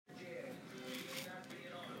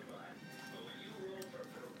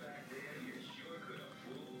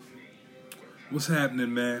What's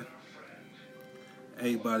happening, man?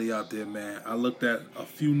 Everybody out there, man. I looked at a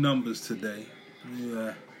few numbers today.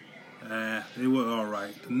 Yeah, they were all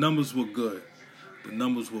right. The numbers were good. I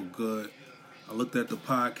looked at the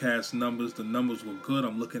podcast numbers. The numbers were good.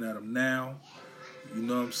 I'm looking at them now. You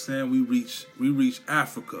know what I'm saying? We reach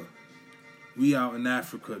Africa. We out in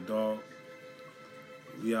Africa, dog.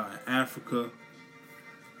 We out in Africa.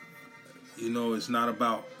 You know, it's not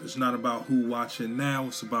about who watching now.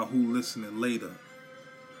 It's about who listening later.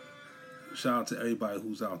 Shout out to everybody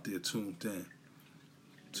who's out there tuned in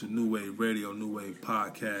to New Wave Radio, New Wave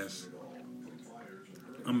Podcast.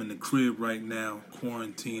 I'm in the crib right now,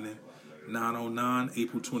 quarantining. 9/09,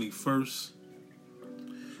 April 21st.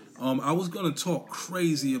 I was gonna talk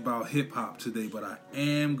crazy about hip hop today, but I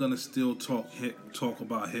am gonna still talk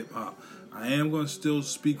about hip hop. I am gonna still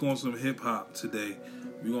speak on some hip hop today.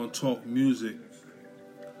 We're gonna talk music.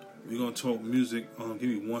 Give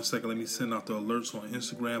me 1 second. Let me send out the alerts on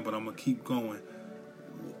Instagram, but I'm gonna keep going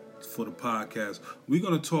for the podcast. We're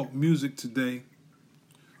gonna talk music today.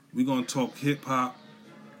 We're gonna talk hip hop.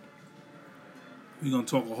 We're gonna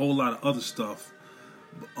talk a whole lot of other stuff.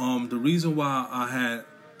 The reason why I had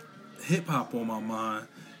hip hop on my mind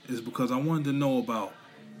is because I wanted to know about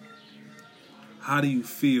how do you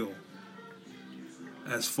feel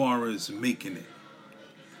as far as making it.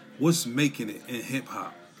 What's making it in hip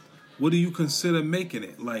hop? What do you consider making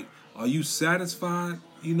it? Like, are you satisfied?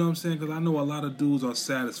 You know what I'm saying? Because I know a lot of dudes are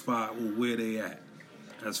satisfied with where they at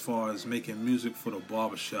as far as making music for the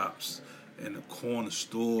barbershops and the corner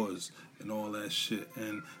stores and all that shit.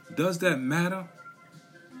 And does that matter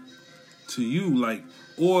to you? Like,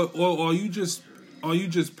 or are you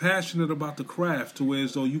just passionate about the craft to where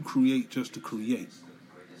as though you create just to create?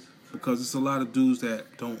 Because it's a lot of dudes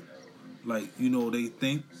that don't, like, you know, they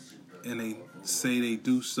think and they say they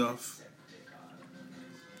do stuff,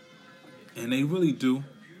 and they really do,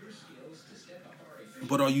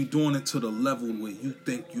 but are you doing it to the level where you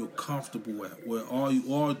think you're comfortable at? Where are you,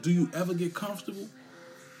 or do you ever get comfortable?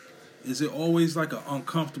 Is it always like an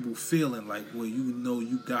uncomfortable feeling, like where you know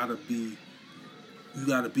you gotta be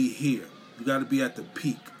here, you gotta be at the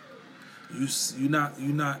peak? You're not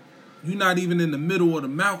even in the middle of the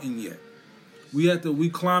mountain yet. We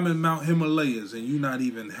climbing Mount Himalayas, and you're not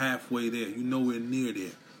even halfway there. You're nowhere near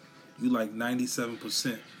there. You're like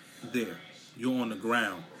 97% there. You're on the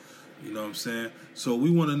ground. You know what I'm saying? So I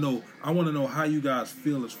want to know how you guys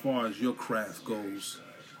feel as far as your craft goes.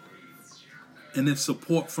 And if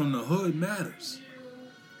support from the hood matters.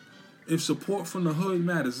 If support from the hood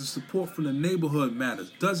matters, if support from the neighborhood matters,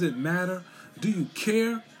 does it matter? Do you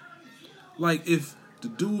care? Like, if the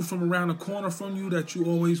dude from around the corner from you that you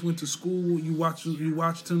always went to school, you watched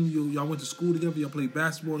him, y'all went to school together, y'all played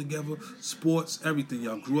basketball together, sports, everything,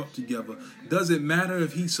 y'all grew up together. Does it matter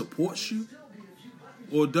if he supports you?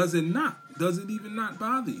 Or does it not? Does it even not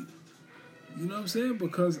bother you? You know what I'm saying?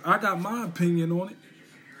 Because I got my opinion on it.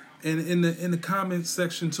 And in the comment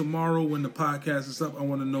section tomorrow when the podcast is up, I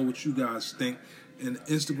want to know what you guys think. And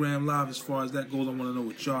Instagram Live, as far as that goes, I want to know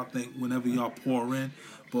what y'all think whenever y'all pour in.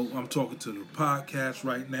 But I'm talking to the podcast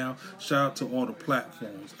right now. Shout out to all the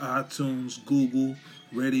platforms: iTunes, Google,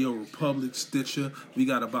 Radio Republic, Stitcher. We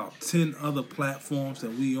got about 10 other platforms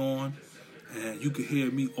that we on, and you can hear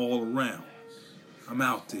me all around. I'm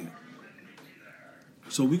out there.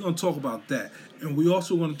 So we're going to talk about that. And we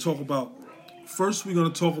also going to talk about, first we're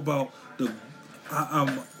going to talk about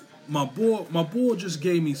my boy just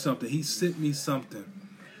gave me something. He sent me something.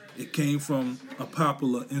 It came from a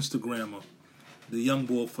popular Instagrammer, the young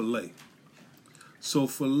boy Filet. So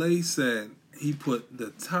Filet said he put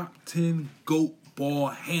the top 10 GOAT ball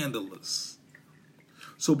handlers.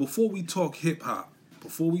 So before we talk hip hop,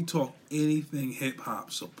 before we talk anything hip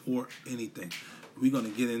hop, support anything, we're gonna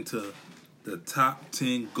get into the top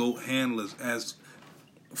 10 GOAT handlers as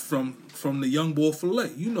from the young boy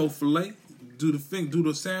Filet. You know Filet, do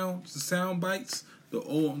the sound bites, the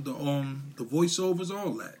voiceovers,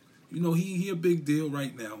 all that. You know he a big deal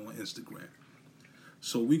right now on Instagram.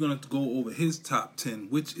 So we're going to go over his top 10,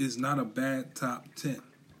 which is not a bad top 10.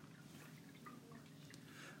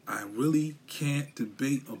 I really can't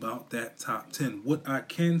debate about that top 10. What I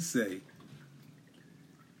can say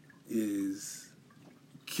is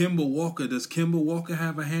Kemba Walker. Does Kemba Walker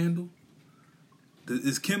have a handle?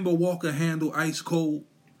 Is Kemba Walker handle ice cold?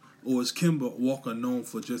 Or is Kemba Walker known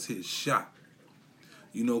for just his shot?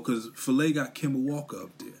 You know, because Filet got Kemba Walker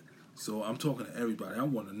up there. So I'm talking to everybody. I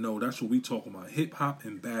want to know. That's what we talking about. Hip-hop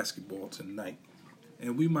and basketball tonight.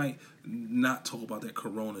 And we might not talk about that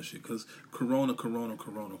Corona shit. Because Corona.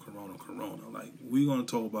 Like, we're going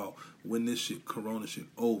to talk about when this shit, Corona shit,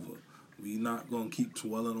 over. We not gonna keep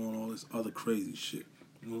dwelling on all this other crazy shit.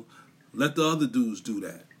 You know, let the other dudes do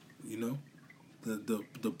that. You know,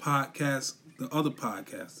 the podcast, the other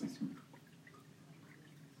podcasters.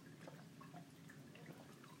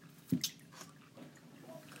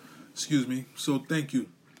 Excuse me. So thank you,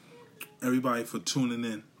 everybody, for tuning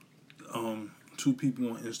in. 2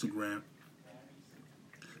 people on Instagram.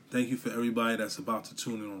 Thank you for everybody that's about to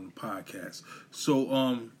tune in on the podcast.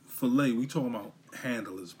 So, Filet, we talking about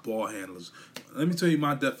handlers, ball handlers. Let me tell you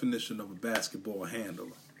my definition of a basketball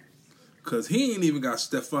handler. Because he ain't even got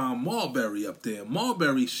Stephon Marbury up there.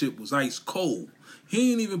 Marbury shit was ice cold.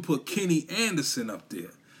 He ain't even put Kenny Anderson up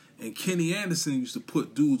there. And Kenny Anderson used to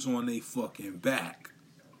put dudes on their fucking back.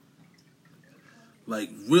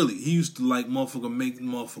 Like, really. He used to, like, make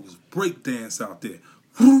motherfuckers break dance out there.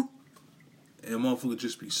 And motherfucker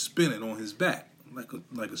just be spinning on his back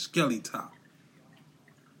like a skelly top.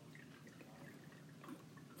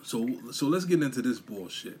 So let's get into this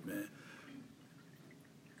bullshit, man.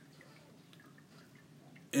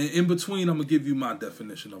 And in between, I'm gonna give you my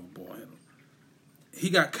definition of a ball handler. He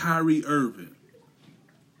got Kyrie Irving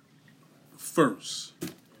first.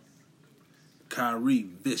 Kyrie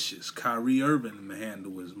vicious. Kyrie Irving can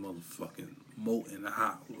handle his motherfucking molten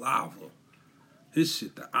hot lava. His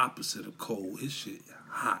shit the opposite of cold. His shit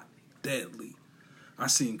hot, deadly. I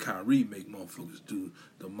seen Kyrie make motherfuckers do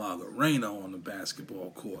the Macarena on the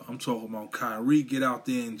basketball court. I'm talking about Kyrie get out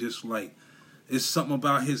there and just like, it's something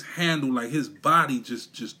about his handle, like his body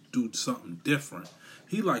just do something different.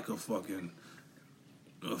 He like a fucking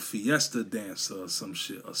a fiesta dancer or some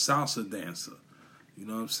shit, a salsa dancer. You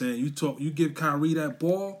know what I'm saying? You give Kyrie that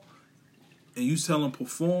ball and you tell him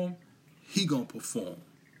perform, he gonna perform.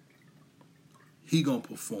 He gonna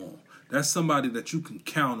perform. That's somebody that you can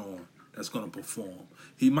count on that's gonna perform.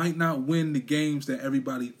 He might not win the games that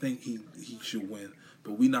everybody think he should win,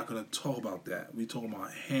 but we're not gonna talk about that. We talking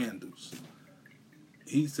about handles.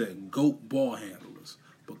 He said GOAT ball handlers,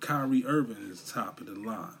 but Kyrie Irving is top of the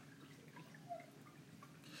line.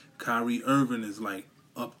 Kyrie Irving is like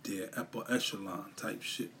up there, upper echelon type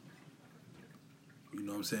shit. You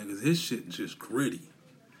know what I'm saying? Because his shit is just gritty.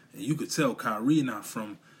 And you could tell Kyrie not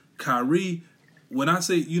from... Kyrie, when I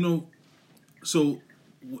say, you know... So,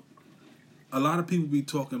 a lot of people be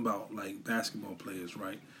talking about, like, basketball players,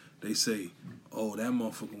 right? They say, oh, that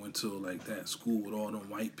motherfucker went to, like, that school with all them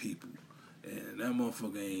white people. And that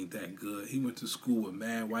motherfucker ain't that good. He went to school with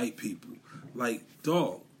mad white people. Like,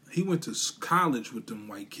 dog, he went to college with them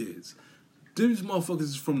white kids. These motherfuckers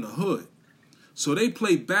is from the hood. So they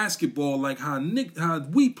play basketball like how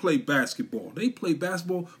we play basketball. They play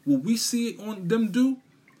basketball. What we see it on them do,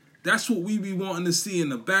 that's what we be wanting to see in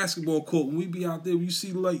the basketball court. When we be out there, you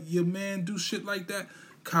see like your man do shit like that.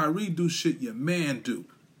 Kyrie do shit your man do.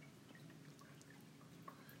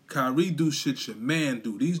 Kyrie do shit your man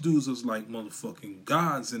do. These dudes is like motherfucking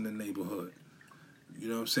gods in the neighborhood. You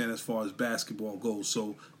know what I'm saying? As far as basketball goes.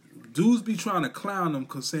 So dudes be trying to clown them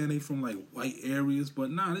because saying they from like white areas.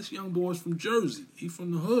 But nah, this young boy's from Jersey. He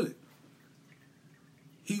from the hood.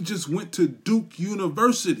 He just went to Duke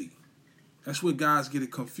University. That's where guys get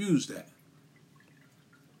it confused at.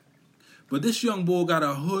 But this young boy got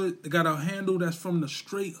a handle that's from the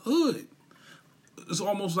straight hood. It's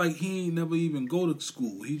almost like he ain't never even go to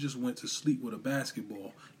school. He just went to sleep with a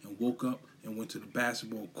basketball and woke up and went to the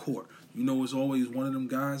basketball court. You know, it's always one of them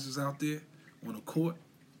guys is out there on the court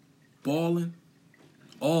balling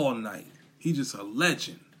all night. He just a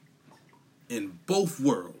legend in both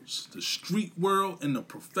worlds, the street world and the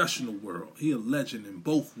professional world. He a legend in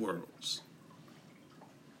both worlds.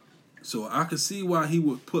 So I could see why he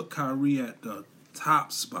would put Kyrie at the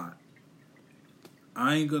top spot.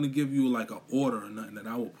 I ain't going to give you like an order or nothing that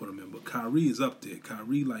I will put him in, but Kyrie is up there.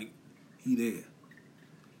 Kyrie, like, he there.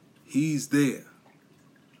 He's there.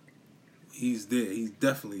 He's there. He's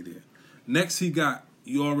definitely there. Next he got,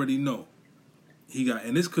 you already know. He got,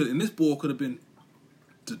 and this ball could have been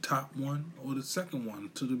the top one or the second one.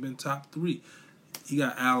 It could have been top 3. He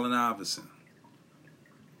got Allen Iverson.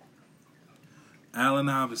 Allen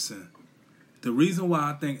Iverson. The reason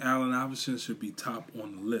why I think Allen Iverson should be top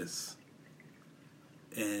on the list,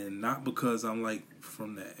 and not because I'm like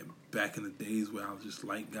from that back in the days where I just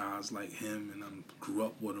like guys like him and I grew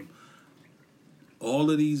up with him.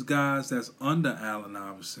 All of these guys that's under Allen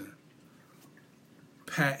Iverson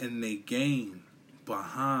patent their game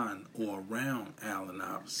behind or around Allen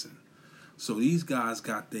Iverson. So these guys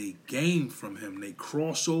got their game from him. They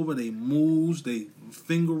crossover, they moves, they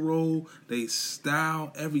finger roll, they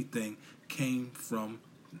style, everything came from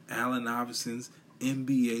Allen Iverson's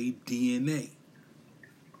NBA DNA.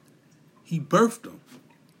 He birthed them.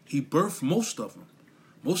 He birthed most of them.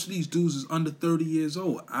 Most of these dudes is under 30 years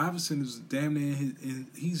old. Iverson is damn near,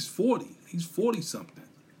 he's 40. He's 40-something.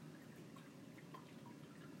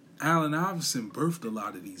 Allen Iverson birthed a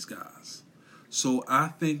lot of these guys. So I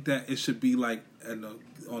think that it should be like,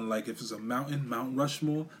 on like if it's a mountain, Mount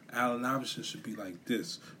Rushmore, Allen Iverson should be like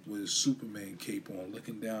this, with his Superman cape on,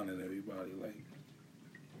 looking down at everybody like,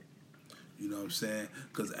 you know what I'm saying?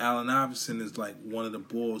 Because Allen Iverson is like one of the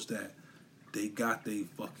boys that they got their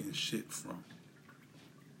fucking shit from.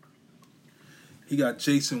 He got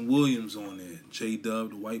Jason Williams on there. J-Dub,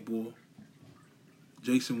 the white boy.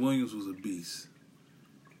 Jason Williams was a beast.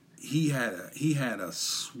 He had a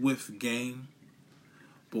swift game,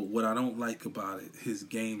 but what I don't like about it, his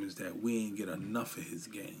game, is that we ain't get enough of his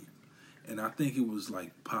game. And I think it was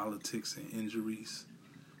like politics and injuries.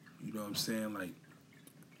 You know what I'm saying? Like,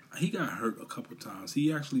 he got hurt a couple times.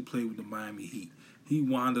 He actually played with the Miami Heat. He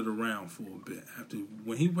wandered around for a bit.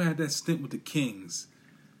 When he had that stint with the Kings,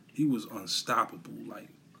 he was unstoppable. Like,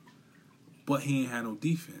 but he ain't had no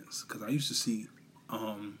defense. Because I used to see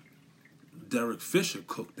Derek Fisher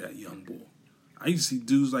cook that young boy. I used to see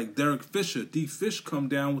dudes like Derek Fisher, D. Fish, come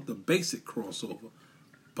down with the basic crossover.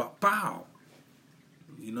 Pow!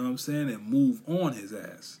 You know what I'm saying? And move on his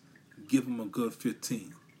ass. Give him a good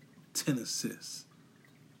 15. 10 assists.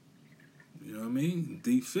 You know what I mean?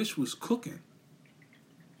 D. Fish was cooking.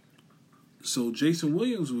 So Jason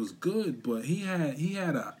Williams was good, but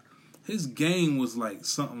his game was like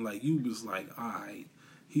something like, you was like, alright,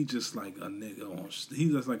 he just like a nigga he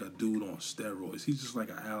just like a dude on steroids. He's just like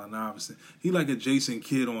an Allen Iverson. He like a Jason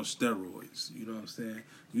Kidd on steroids. You know what I'm saying?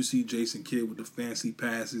 You see Jason Kidd with the fancy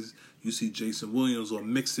passes. You see Jason Williams, or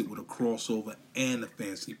mix it with a crossover and a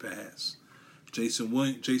fancy pass. Jason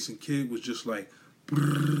Kidd was just like,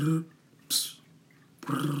 brrr, pss,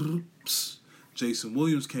 brrr, pss. Jason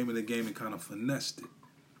Williams came in the game and kind of finessed it.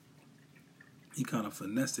 He kind of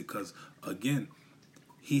finessed it because, again,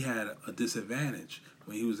 he had a disadvantage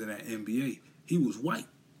when he was in that NBA. He was white.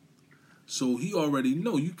 So he already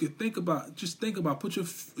know. You could think about, put your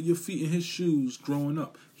feet in his shoes growing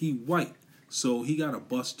up. He white. So he got to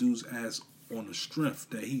bust dudes' ass on the strength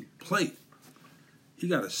that he played. He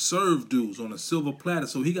got to serve dudes on a silver platter.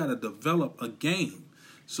 So he got to develop a game.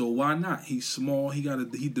 So why not? He's small. He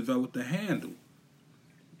developed a handle.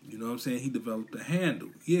 You know what I'm saying? He developed a handle.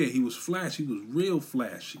 Yeah, he was flashy. He was real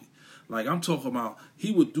flashy. Like, I'm talking about,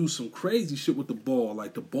 he would do some crazy shit with the ball.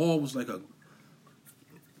 Like, the ball was like a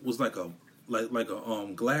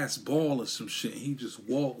glass ball or some shit. He just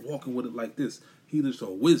walking with it like this. He just a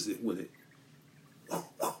wizard with it.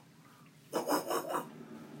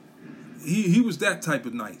 He was that type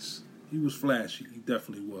of nice. He was flashy. He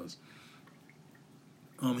definitely was.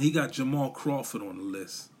 He got Jamal Crawford on the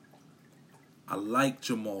list. I like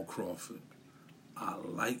Jamal Crawford. I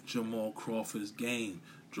like Jamal Crawford's game.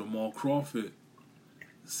 Jamal Crawford,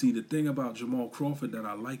 see, the thing about Jamal Crawford that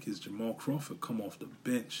I like is Jamal Crawford come off the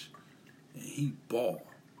bench and he ball.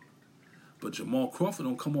 But Jamal Crawford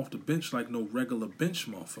don't come off the bench like no regular bench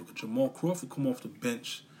motherfucker. Jamal Crawford come off the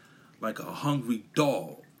bench like a hungry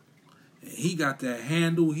dog. And he got that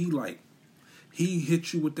handle. He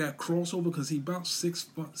hit you with that crossover because he about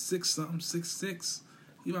 6'6".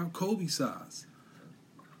 He about Kobe size.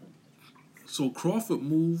 So Crawford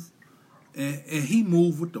moved, and he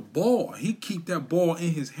moved with the ball. He keep that ball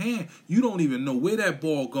in his hand. You don't even know where that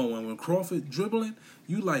ball going. When Crawford dribbling,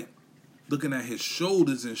 you like looking at his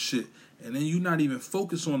shoulders and shit. And then you not even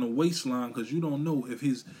focus on the waistline because you don't know if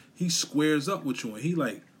he squares up with you. And he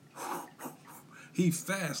like, he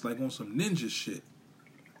fast like on some ninja shit.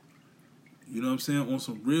 You know what I'm saying? On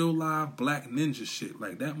some real live black ninja shit.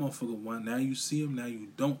 Like that motherfucker, now you see him, now you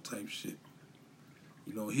don't type shit.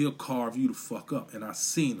 You know, he'll carve you the fuck up. And I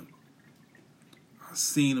seen him. I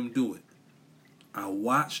seen him do it. I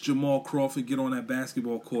watched Jamal Crawford get on that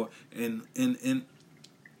basketball court and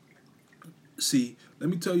see, let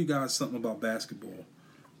me tell you guys something about basketball.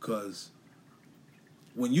 Because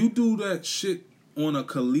when you do that shit on a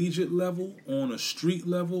collegiate level, on a street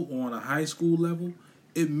level, or on a high school level,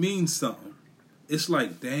 it means something. It's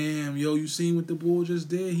like, damn, yo, you seen what the boy just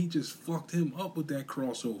did? He just fucked him up with that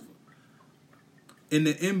crossover. And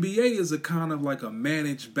the NBA is a kind of like a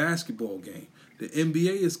managed basketball game. The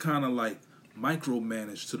NBA is kind of like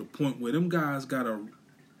micromanaged to the point where them guys got to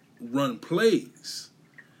run plays.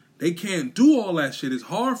 They can't do all that shit. It's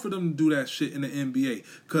hard for them to do that shit in the NBA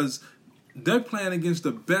because they're playing against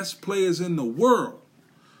the best players in the world.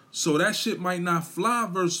 So that shit might not fly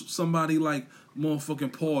versus somebody like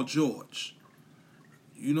motherfucking Paul George.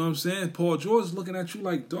 You know what I'm saying? Paul George is looking at you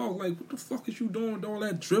like, dog, like, what the fuck is you doing with all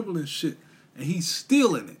that dribbling shit? And he's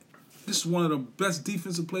stealing it. This is one of the best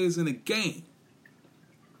defensive players in the game.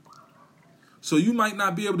 So you might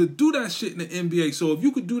not be able to do that shit in the NBA. So if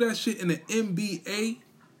you could do that shit in the NBA,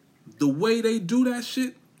 the way they do that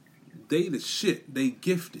shit, they the shit. They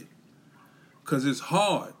gifted. Because it's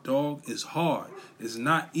hard, dog. It's hard. It's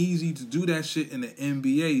not easy to do that shit in the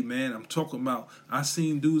NBA, man. I'm talking about, I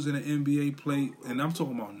seen dudes in the NBA play, and I'm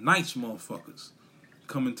talking about nice motherfuckers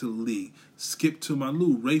coming to the league. Skip to my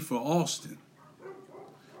Lou, Rafer Alston.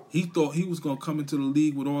 He thought he was going to come into the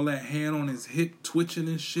league with all that hand on his hip twitching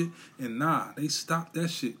and shit. And nah, they stopped that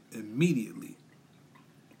shit immediately.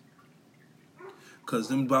 Because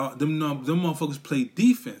them motherfuckers play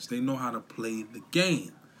defense. They know how to play the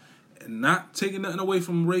game. And not taking nothing away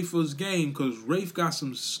from Rafer's game, because Rafe got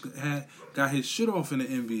his shit off in the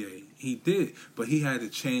NBA. He did, but he had to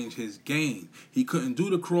change his game. He couldn't do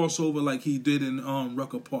the crossover like he did in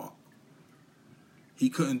Rucker Park. He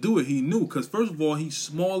couldn't do it. He knew, because first of all, he's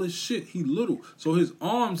small as shit. He little, so his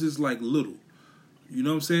arms is like little. You know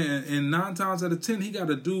what I'm saying? And 9 times out of 10, he got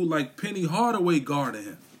to do like Penny Hardaway guarding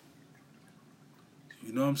him.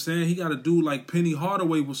 You know what I'm saying? He got to do like Penny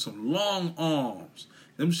Hardaway with some long arms.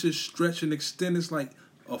 Them shit stretch and extend. It's like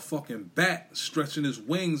a fucking bat stretching his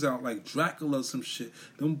wings out like Dracula or some shit.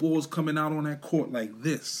 Them balls coming out on that court like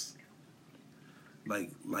this.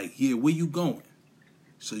 Like, yeah, where you going?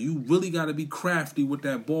 So you really got to be crafty with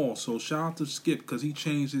that ball. So shout out to Skip, because he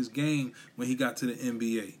changed his game when he got to the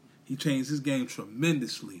NBA. He changed his game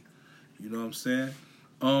tremendously. You know what I'm saying?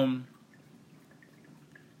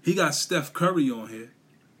 He got Steph Curry on here.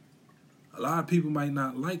 A lot of people might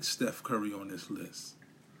not like Steph Curry on this list.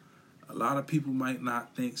 A lot of people might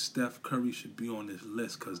not think Steph Curry should be on this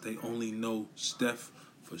list because they only know Steph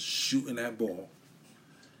for shooting that ball.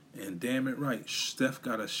 And damn it right, Steph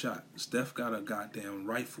got a shot. Steph got a goddamn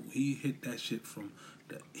rifle. He hit that shit from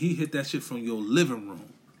your living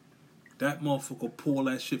room. That motherfucker pull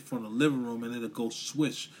that shit from the living room and it'll go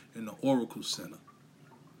swish in the Oracle Center.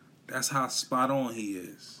 That's how spot on he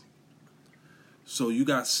is. So you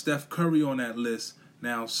got Steph Curry on that list.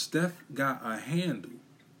 Now Steph got a handle.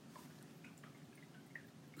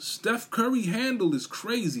 Steph Curry handle is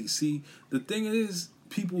crazy. See, the thing is,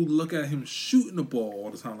 people look at him shooting the ball all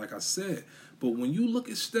the time, like I said. But when you look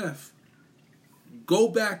at Steph, go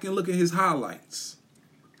back and look at his highlights.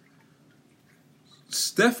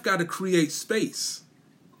 Steph got to create space.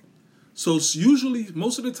 So usually,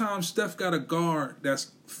 most of the time, Steph got a guard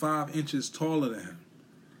that's 5 inches taller than him.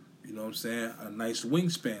 You know what I'm saying? A nice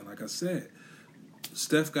wingspan, like I said.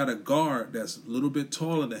 Steph got a guard that's a little bit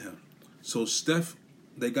taller than him. So Steph,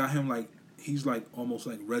 they got him like, he's like almost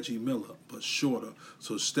like Reggie Miller, but shorter.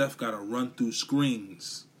 So Steph got to run through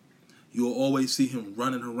screens. You'll always see him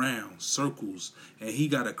running around, circles, and he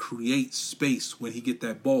got to create space when he get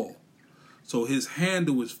that ball. So his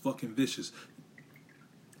handle is fucking vicious.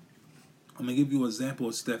 I'm gonna give you an example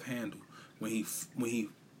of Steph handle. When he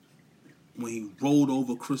rolled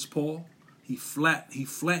over Chris Paul, he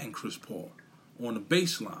flattened Chris Paul on the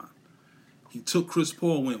baseline. He took Chris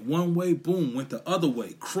Paul, went one way, boom, went the other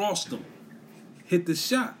way, crossed him, hit the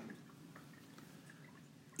shot.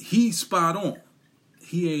 He spot on.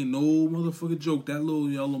 He ain't no motherfucking joke. That little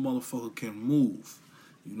yellow motherfucker can move.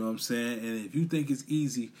 You know what I'm saying? And if you think it's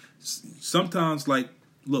easy, sometimes, like,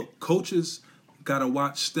 look, coaches got to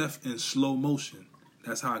watch Steph in slow motion.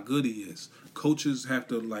 That's how good he is. Coaches have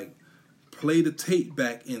to, like, play the tape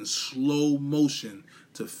back in slow motion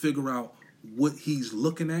to figure out what he's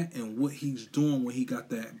looking at and what he's doing when he got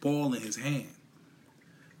that ball in his hand.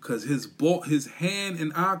 Because his hand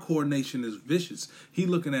and eye coordination is vicious. He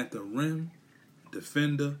looking at the rim,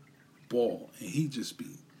 defender, ball. And he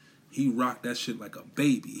rocked that shit like a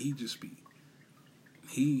baby. He the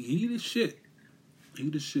shit. He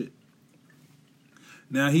the shit.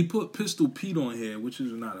 Now he put Pistol Pete on here, which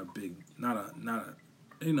is ain't nothing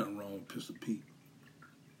wrong with Pistol Pete.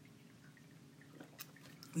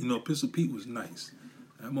 You know, Pistol Pete was nice.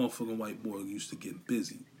 That motherfucking white boy used to get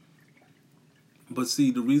busy. But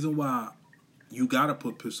see, the reason why you gotta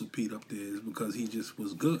put Pistol Pete up there is because he just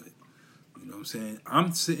was good. You know what I'm saying?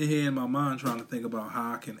 I'm sitting here in my mind trying to think about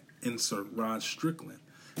how I can insert Rod Strickland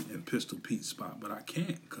in Pistol Pete's spot, but I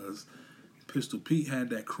can't, because Pistol Pete had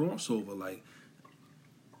that crossover, like,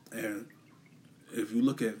 and if you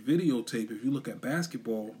look at videotape, if you look at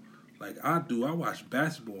basketball, like I do, I watch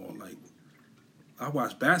basketball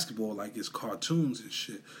like it's cartoons and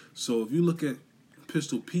shit. So if you look at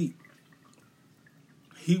Pistol Pete,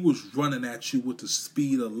 he was running at you with the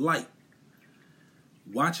speed of light.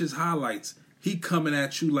 Watch his highlights. He coming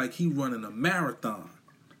at you like he running a marathon.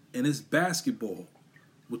 And it's basketball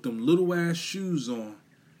with them little ass shoes on.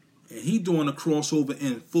 And he doing a crossover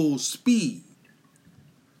in full speed.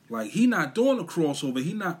 Like, he not doing a crossover.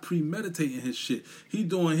 He not premeditating his shit. He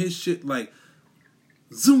doing his shit like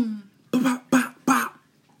zoom, bop, bop, bop,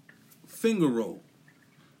 finger roll.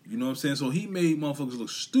 You know what I'm saying? So he made motherfuckers look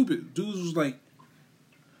stupid. Dudes was like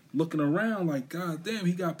looking around like, God damn,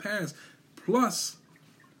 he got passed. Plus,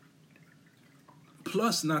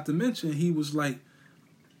 not to mention, he was like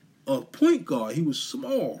a point guard. He was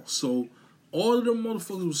small. So all of them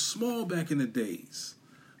motherfuckers was small back in the days.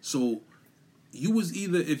 So you was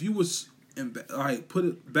either, if you was, put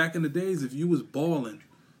it back in the days, if you was balling,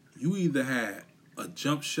 you either had a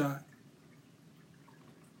jump shot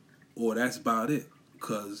or that's about it.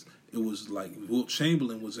 Because it was like Wilt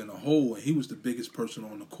Chamberlain was in a hole and he was the biggest person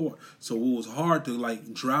on the court. So it was hard to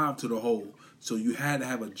like drive to the hole. So you had to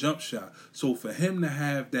have a jump shot. So for him to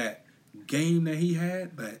have that game that he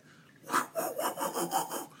had, that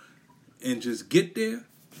and just get there,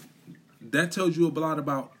 that tells you a lot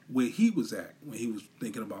about where he was at when he was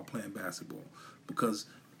thinking about playing basketball. Because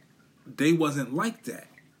they wasn't like that.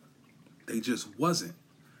 They just wasn't.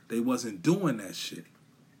 They wasn't doing that shit.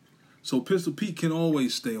 So Pistol Pete can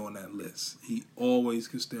always stay on that list. He always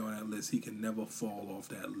can stay on that list. He can never fall off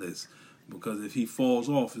that list. Because if he falls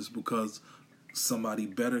off, it's because somebody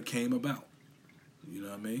better came about. You know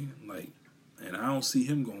what I mean? Like, and I don't see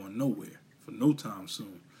him going nowhere for no time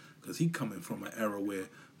soon. Because he coming from an era where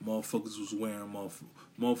motherfuckers was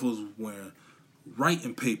wearing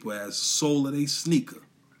writing paper as the sole of their sneaker.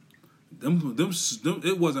 Them,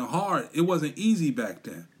 it wasn't hard. It wasn't easy back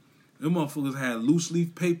then. Them motherfuckers had loose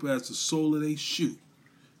leaf paper as the sole of their shoe.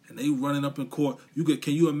 And they running up in court.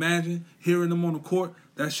 Can you imagine hearing them on the court?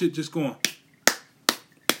 That shit just going.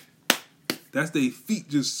 That's their feet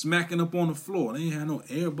just smacking up on the floor. They ain't had no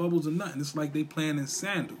air bubbles or nothing. It's like they playing in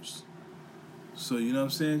sandals. So, you know what I'm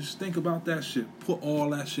saying? Just think about that shit. Put all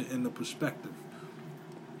that shit into perspective.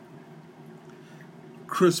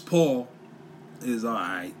 Chris Paul is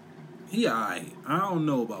alright. He alright. I don't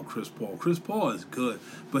know about Chris Paul. Chris Paul is good,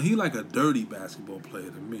 but he like a dirty basketball player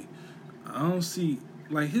to me. I don't see,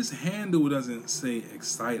 like, his handle doesn't say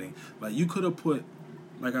exciting. Like, you could have put,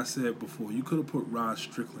 like I said before, you could have put Rod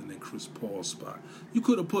Strickland in Chris Paul's spot. You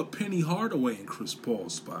could have put Penny Hardaway in Chris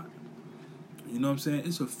Paul's spot. You know what I'm saying?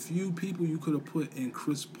 It's a few people you could have put in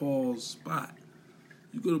Chris Paul's spot.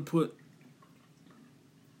 You could have put,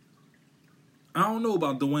 I don't know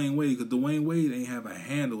about Dwayne Wade, because Dwayne Wade ain't have a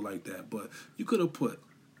handle like that. But you could have put,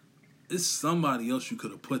 it's somebody else you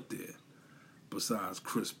could have put there besides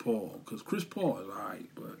Chris Paul. Because Chris Paul is alright,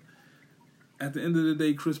 but at the end of the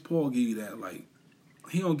day, Chris Paul give you that, like,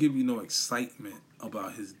 he don't give you no excitement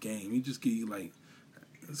about his game. He just give you, like,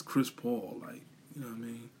 it's Chris Paul, like, you know what I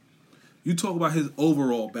mean? You talk about his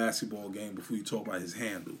overall basketball game before you talk about his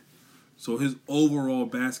handle. So his overall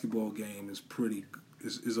basketball game is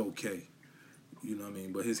is okay. You know what I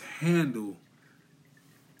mean? But his handle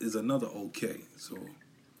is another okay. So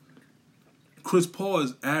Chris Paul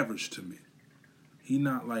is average to me. He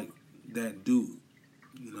not like that dude.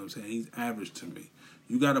 You know what I'm saying? He's average to me.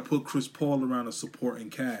 You got to put Chris Paul around a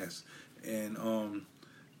supporting cast. And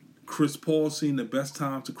Chris Paul, seen the best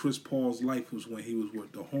time to Chris Paul's life was when he was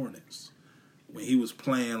with the Hornets. When he was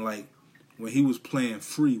playing when he was playing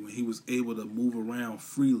free, when he was able to move around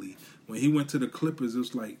freely. When he went to the Clippers, it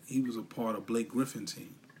was like he was a part of Blake Griffin's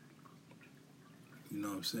team. You know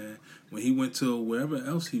what I'm saying? When he went to wherever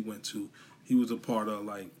else he went to, he was a part of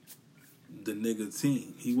like the nigga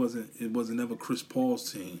team. It wasn't ever Chris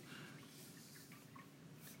Paul's team.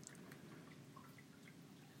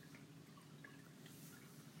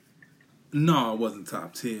 No, it wasn't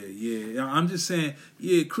top tier. Yeah, I'm just saying.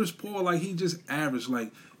 Yeah, Chris Paul, like, he just averaged.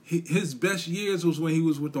 Like, his best years was when he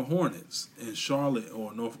was with the Hornets in Charlotte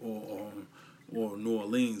or New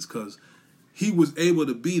Orleans, because he was able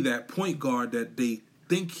to be that point guard that they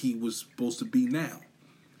think he was supposed to be now.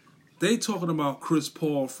 They talking about Chris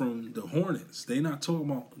Paul from the Hornets. They not talking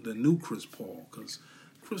about the new Chris Paul, because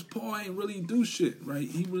Chris Paul ain't really do shit, right?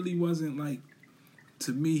 He really wasn't like,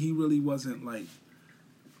 to me, he really wasn't like.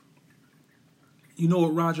 You know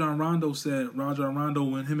what Rajon Rondo said? Rajon Rondo,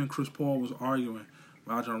 when him and Chris Paul was arguing,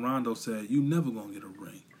 Rajon Rondo said, "You never gonna get a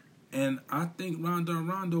ring." And I think Rajon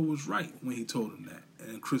Rondo was right when he told him that.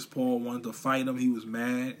 And Chris Paul wanted to fight him. He was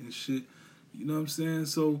mad and shit. You know what I'm saying?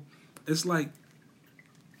 So it's like,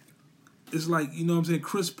 you know what I'm saying?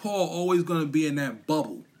 Chris Paul always gonna be in that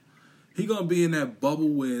bubble. He gonna be in that bubble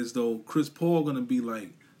where as though Chris Paul gonna be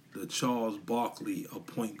like the Charles Barkley of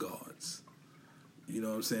point guards. You know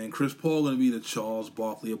what I'm saying? Chris Paul going to be the Charles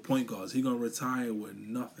Barkley of point guards. He going to retire with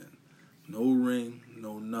nothing. No ring,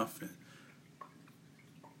 no nothing.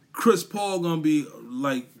 Chris Paul going to be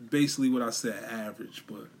like basically what I said, average.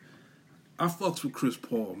 But I fucks with Chris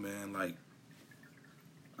Paul, man. Like,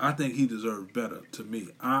 I think he deserved better. To me,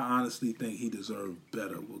 I honestly think he deserved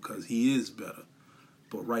better because he is better.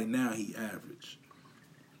 But right now, he average.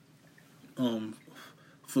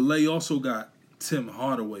 Filet also got Tim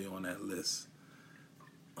Hardaway on that list.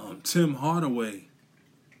 Tim Hardaway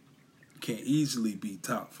can easily be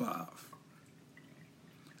top 5.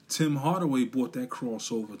 Tim Hardaway brought that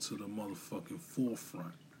crossover to the motherfucking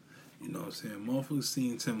forefront. You know what I'm saying? Motherfuckers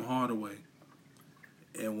seen Tim Hardaway.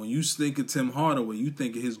 And when you think of Tim Hardaway, you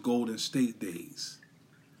think of his Golden State days.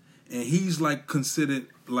 And he's like considered,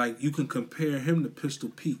 like you can compare him to Pistol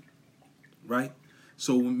Pete, right?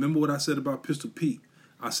 So remember what I said about Pistol Pete?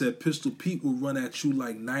 I said Pistol Pete will run at you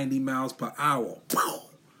like 90 miles per hour.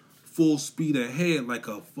 Full speed ahead like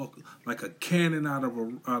a cannon out of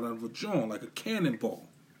a joint, like a cannonball.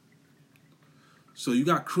 So you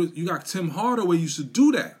got Tim Hardaway used to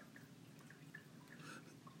do that.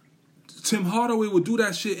 Tim Hardaway would do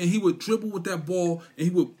that shit and he would dribble with that ball and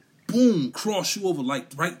he would boom cross you over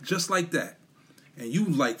just like that. And you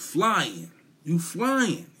like flying. You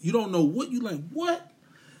flying. You don't know what you like. What?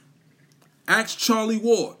 Ask Charlie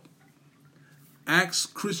Ward.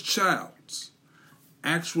 Ask Chris Childs.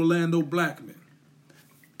 Ask Rolando Blackman.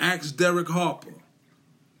 Ask Derek Harper.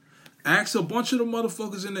 Ask a bunch of the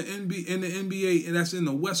motherfuckers in the NBA and that's in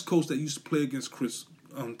the West Coast that used to play against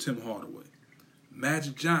Tim Hardaway.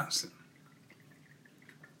 Magic Johnson.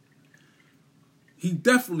 He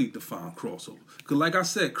definitely defined crossover. Because like I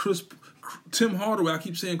said, Tim Hardaway, I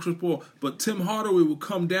keep saying Chris Paul, but Tim Hardaway would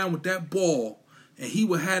come down with that ball and he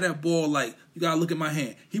would have that ball like, you gotta look at my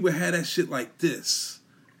hand. He would have that shit like this.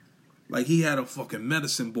 Like he had a fucking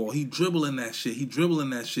medicine ball. He dribbling that shit.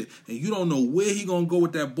 And you don't know where he gonna go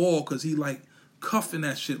with that ball because he like cuffing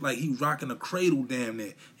that shit like he rocking a cradle damn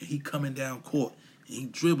near. And he coming down court. And he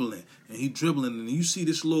dribbling. And you see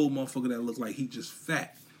this little motherfucker that look like he just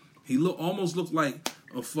fat. He almost looked like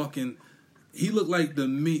a fucking... He looked like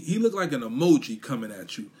an emoji coming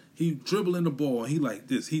at you. He dribbling the ball. And he like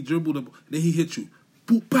this. He dribbled the ball. Then he hit you.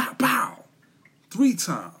 Boop, pow, pow. 3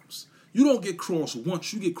 times. You don't get crossed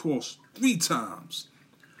once. You get crossed 3 times.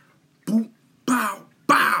 Boop, pow,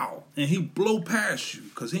 pow. And he blow past you.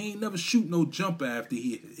 Because he ain't never shoot no jumper after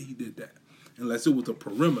he did that. Unless it was a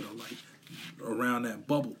perimeter, like around that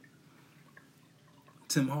bubble.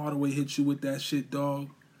 Tim Hardaway hit you with that shit,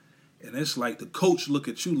 dog. And it's like the coach look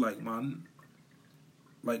at you like my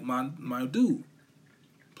dude.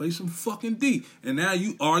 Play some fucking D. And now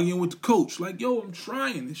you arguing with the coach. Like, yo, I'm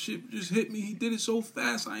trying. This shit just hit me. He did it so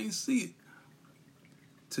fast, I ain't see it.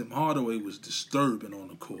 Tim Hardaway was disturbing on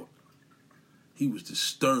the court. He was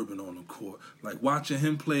disturbing on the court. Like, watching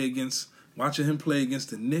him play against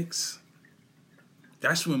the Knicks.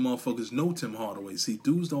 That's when motherfuckers know Tim Hardaway. See,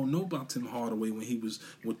 dudes don't know about Tim Hardaway when he was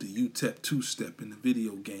with the UTEP 2-step in the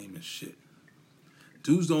video game and shit.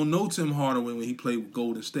 Dudes don't know Tim Hardaway when he played with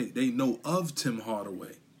Golden State. They know of Tim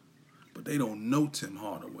Hardaway, but they don't know Tim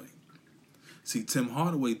Hardaway. See, Tim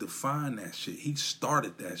Hardaway defined that shit. He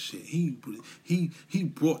started that shit. He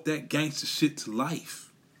brought that gangster shit to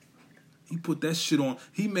life. He put that shit on.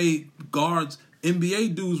 He made guards,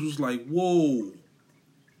 NBA dudes was like, whoa.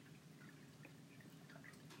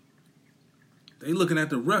 They looking at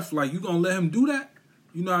the ref like, you gonna let him do that?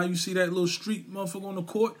 You know how you see that little street motherfucker on the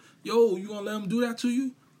court? Yo, you gonna let him do that to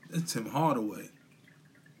you? That's Tim Hardaway.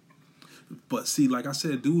 But see, like I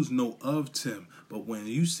said, dudes know of Tim. But when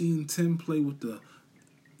you seen Tim play with the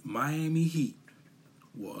Miami Heat,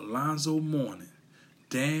 with Alonzo Mourning,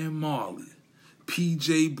 Dan Marley,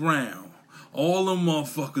 P.J. Brown, all them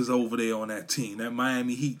motherfuckers over there on that team, that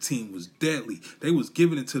Miami Heat team was deadly. They was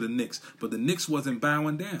giving it to the Knicks, but the Knicks wasn't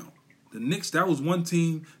bowing down. The Knicks, that was one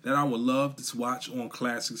team that I would love to watch on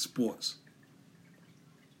Classic Sports.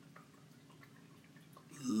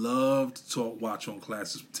 Love to watch on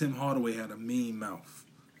Classic. Tim Hardaway had a mean mouth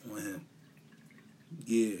on him.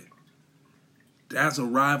 Yeah. That's a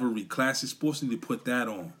rivalry. Classic Sports need to put that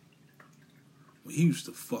on. Well, he used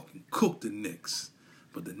to fucking cook the Knicks.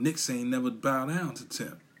 But the Knicks ain't never bow down to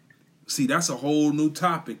Tim. See, that's a whole new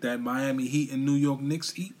topic, that Miami Heat and New York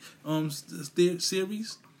Knicks Heat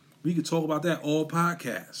series. We could talk about that all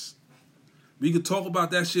podcasts. We could talk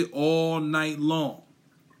about that shit all night long.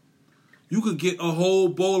 You could get a whole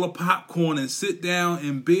bowl of popcorn and sit down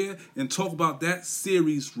and beer and talk about that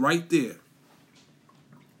series right there.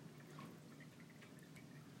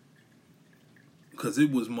 Because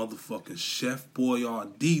it was motherfucking Chef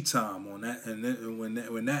Boyardee time on that, and when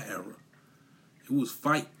that era. It was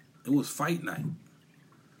fight night.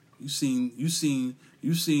 You seen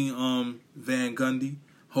Van Gundy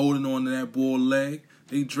holding on to that boy leg,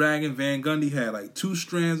 They dragging Van Gundy had like 2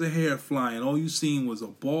 strands of hair flying. All you seen was a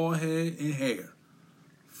bald head and hair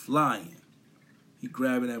flying. He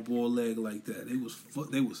grabbing that boy leg like that. They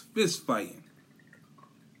was fist fighting,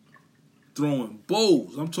 throwing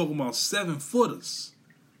bows. I'm talking about 7-footers.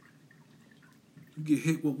 You get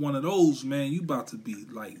hit with one of those, man, you about to be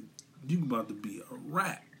a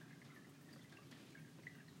rat.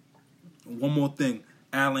 And one more thing,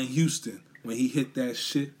 Allen Houston, when he hit that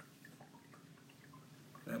shit,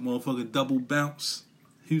 that motherfucker double bounce.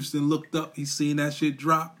 Houston looked up, he seen that shit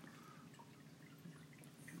drop.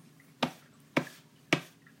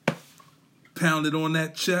 Pounded on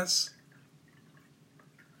that chest.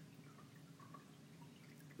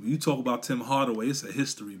 When you talk about Tim Hardaway, it's a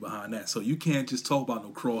history behind that. So you can't just talk about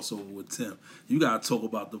no crossover with Tim. You gotta talk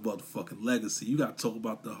about the motherfucking legacy. You gotta talk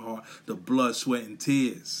about the blood, sweat, and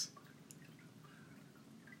tears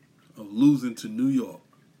of losing to New York.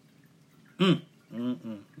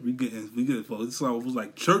 We getting folks. It's almost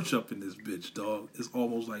like church up in this bitch, dog. It's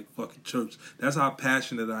almost like fucking church. That's how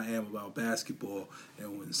passionate I am about basketball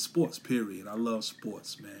and sports. Period. I love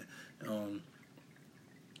sports, man.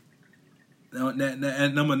 Now,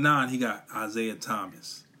 at number 9, he got Isaiah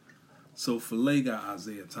Thomas. So Filet got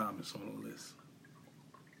Isaiah Thomas on the list.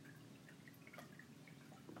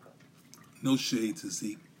 No shade to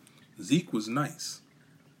Zeke. Zeke was nice.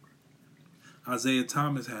 Isaiah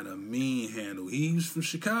Thomas had a mean handle. He was from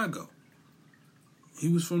Chicago. He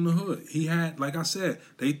was from the hood. He had, like I said,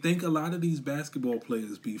 they think a lot of these basketball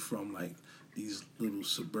players be from like these little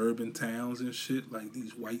suburban towns and shit, like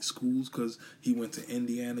these white schools, because he went to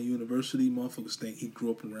Indiana University. Motherfuckers think he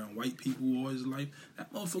grew up around white people all his life.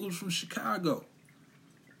 That motherfucker was from Chicago.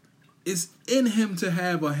 It's in him to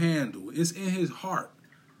have a handle. It's in his heart.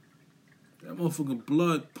 That motherfucker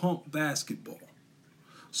blood pump basketball.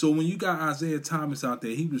 So when you got Isaiah Thomas out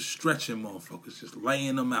there, he was stretching motherfuckers, just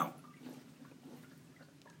laying them out.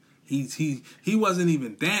 He wasn't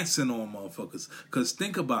even dancing on motherfuckers. Because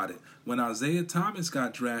think about it. When Isaiah Thomas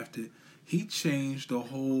got drafted, he changed the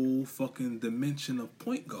whole fucking dimension of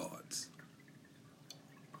point guards.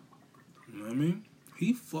 You know what I mean?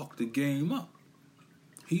 He fucked the game up.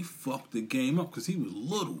 He fucked the game up because he was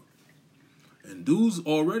little. And dudes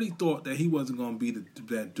already thought that he wasn't going to be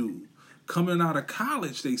that dude. Coming out of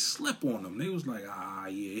college, they slip on him. They was like, yeah,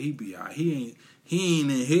 he be out. He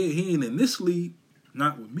ain't in this league.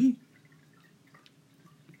 Not with me. You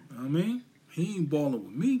know what I mean? He ain't balling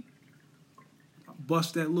with me. I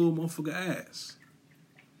bust that little motherfucker ass.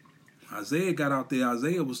 Isaiah got out there.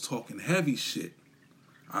 Isaiah was talking heavy shit.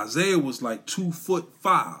 Isaiah was like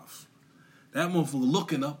 2'5". That motherfucker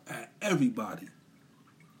looking up at everybody.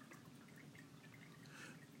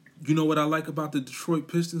 You know what I like about the Detroit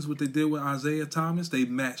Pistons, what they did with Isaiah Thomas? They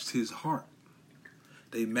matched his heart.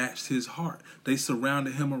 They matched his heart. They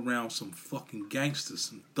surrounded him around some fucking gangsters,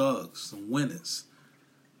 some thugs, some winners.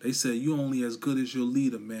 They said, you only as good as your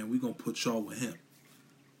leader, man. We gonna put y'all with him.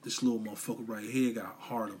 This little motherfucker right here got a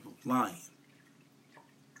heart of a lion.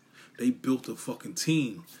 They built a fucking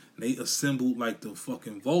team. They assembled like the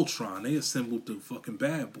fucking Voltron. They assembled the fucking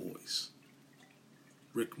bad boys.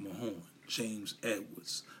 Rick Mahorn, James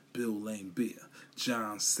Edwards, Bill Laimbeer,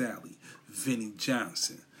 John Sally, Vinnie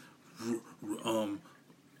Johnson,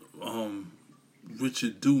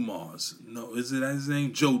 Richard Dumas. No, is it his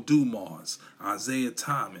name? Joe Dumas, Isaiah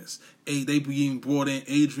Thomas. They even brought in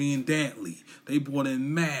Adrian Dantley. They brought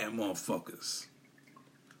in mad motherfuckers.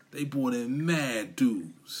 They brought in mad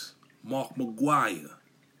dudes. Mark McGuire.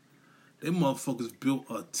 They motherfuckers built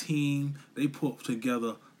a team. They put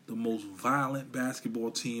together the most violent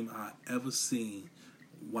basketball team I ever seen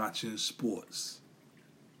watching sports.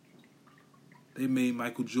 They made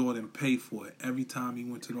Michael Jordan pay for it every time he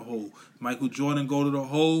went to the hole. Michael Jordan go to the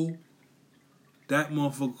hole, that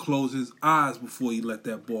motherfucker closed his eyes before he let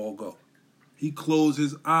that ball go. He closed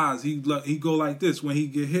his eyes. He go like this. When he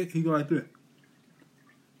get hit, he go like this.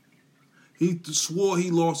 He swore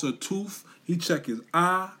he lost a tooth. He check his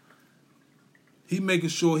eye. He making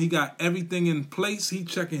sure he got everything in place. He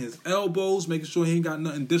checking his elbows, making sure he ain't got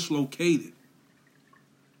nothing dislocated.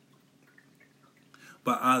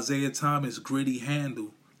 But Isaiah Thomas' gritty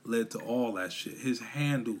handle led to all that shit. His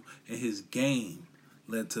handle and his game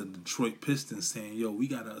led to the Detroit Pistons saying, yo, we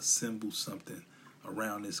got to assemble something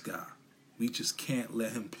around this guy. We just can't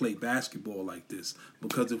let him play basketball like this.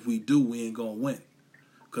 Because if we do, we ain't going to win.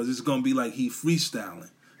 Because it's going to be like he freestyling.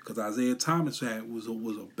 Because Isaiah Thomas was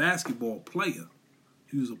a basketball player.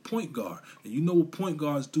 He was a point guard. And you know what point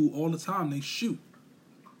guards do all the time? They shoot.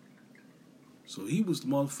 So he was the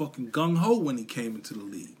motherfucking gung-ho when he came into the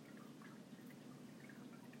league.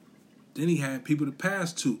 Then he had people to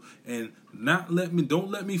pass to. And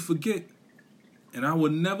don't let me forget, and I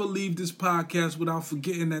will never leave this podcast without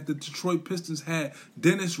forgetting that the Detroit Pistons had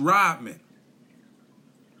Dennis Rodman.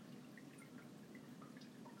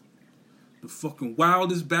 The fucking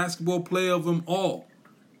wildest basketball player of them all.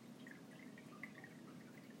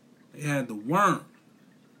 They had the Worm.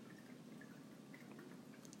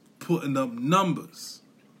 Putting up numbers.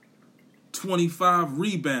 25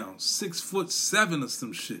 rebounds. 6'7" or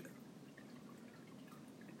some shit.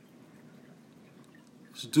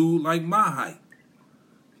 This dude like my height.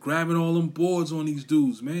 Grabbing all them boards on these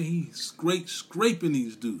dudes, man. He's scraping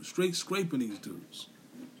these dudes. Straight scraping these dudes.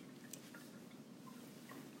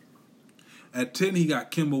 At 10, he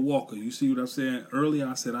got Kemba Walker. You see what I'm saying? Earlier,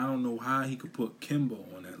 I said I don't know how he could put Kemba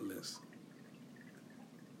on that list.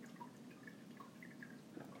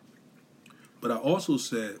 But I also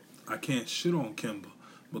said I can't shit on Kemba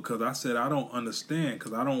because I said I don't understand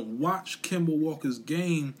because I don't watch Kemba Walker's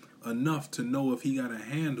game enough to know if he got a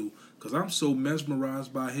handle because I'm so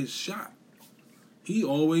mesmerized by his shot. He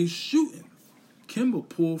always shooting. Kemba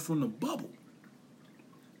pulled from the bubble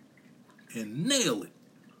and nail it.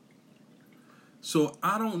 So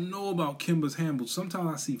I don't know about Kemba's handle.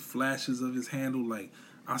 Sometimes I see flashes of his handle, like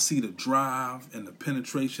I see the drive and the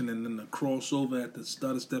penetration and then the crossover at the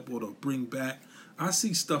stutter step or the bring back. I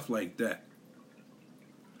see stuff like that.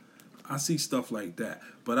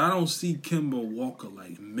 But I don't see Kemba Walker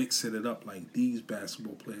like mixing it up like these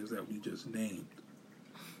basketball players that we just named.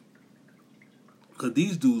 Because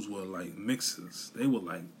these dudes were like mixers. They were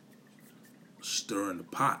like stirring the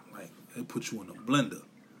pot. Like they put you in a blender.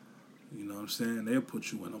 You know what I'm saying? They'll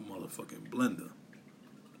put you in a motherfucking blender.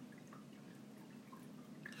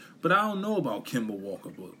 But I don't know about Kemba Walker,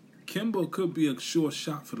 but Kemba could be a sure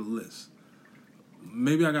shot for the list.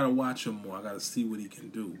 Maybe I gotta watch him more. I gotta see what he can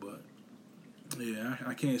do. But yeah,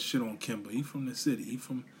 I can't shit on Kemba. He from the city. He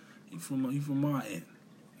from my end.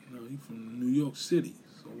 You know, he from New York City.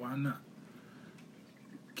 So why not?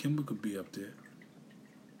 Kemba could be up there.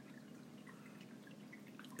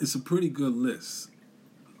 It's a pretty good list.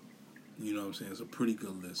 You know what I'm saying? It's a pretty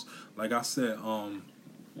good list. Like I said,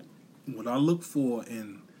 what I look for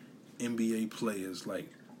in NBA players,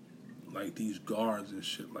 like these guards and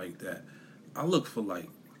shit like that, I look for that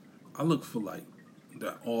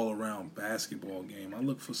all around basketball game. I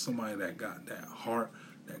look for somebody that got that heart,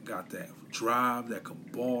 that got that drive, that can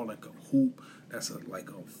ball, like a hoop. That's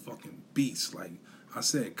like a fucking beast. Like I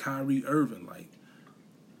said, Kyrie Irving, like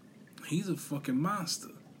he's a fucking monster.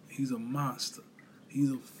 He's a monster.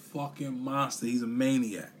 He's a fucking monster. He's a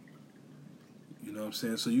maniac. You know what I'm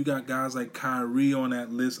saying? So you got guys like Kyrie on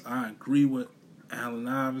that list. I agree with Allen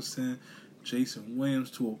Iverson, Jason Williams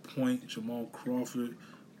to a point, Jamal Crawford,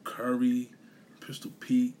 Curry, Pistol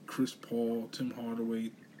Pete, Chris Paul, Tim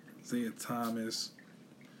Hardaway, Isaiah Thomas,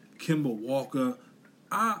 Kemba Walker.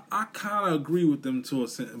 I kind of agree with them to a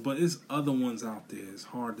extent, but it's other ones out there. It's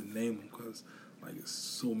hard to name them because like it's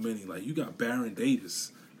so many. Like you got Baron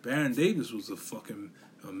Davis. Baron Davis was a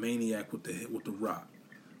maniac with the rock.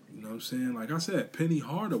 You know what I'm saying? Like I said, Penny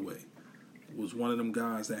Hardaway was one of them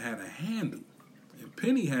guys that had a handle. And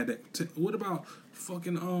Penny had that. What about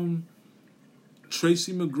fucking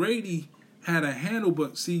Tracy McGrady had a handle,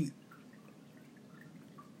 but see,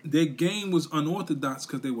 their game was unorthodox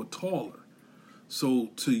because they were taller. So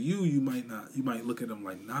to you might look at them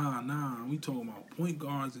like, nah, we talking about point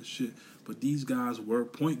guards and shit. But these guys were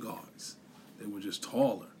point guards. They were just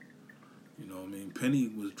taller. You know what I mean? Penny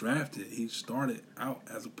was drafted. He started out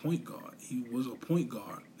as a point guard. He was a point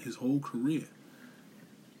guard his whole career.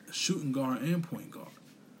 A shooting guard and point guard.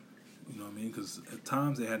 You know what I mean? Because at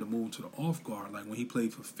times they had to move to the off guard. Like when he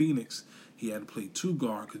played for Phoenix, he had to play two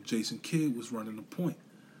guard because Jason Kidd was running the point.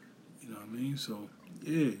 You know what I mean? So,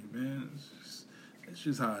 yeah, man. It's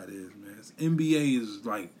just how it is, man. NBA is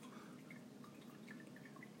like...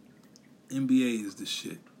 NBA is the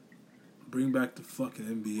shit. Bring back the fucking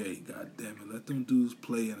NBA, god damn it. Let them dudes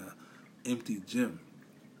play in an empty gym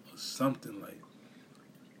or something like.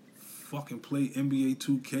 Fucking play NBA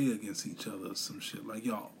 2K against each other or some shit like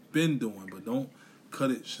y'all been doing, but don't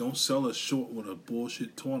cut it. Don't sell us short with a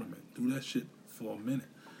bullshit tournament. Do that shit for a minute.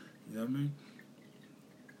 You know what I mean?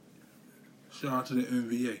 Shout out to the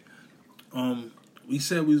NBA. We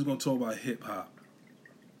said we was gonna talk about hip hop.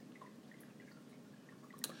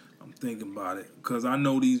 Thinking about it because I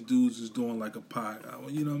know these dudes is doing like a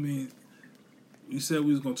podcast. You know what I mean? We said we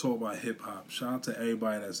was gonna talk about hip hop. Shout out to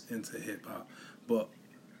everybody that's into hip hop, but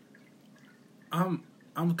I'm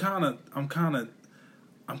kind of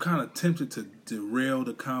tempted to derail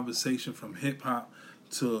the conversation from hip hop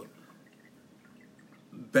to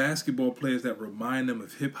basketball players that remind them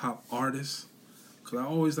of hip hop artists. Cause I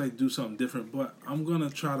always like to do something different, but I'm gonna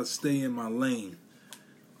try to stay in my lane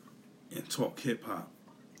and talk hip hop.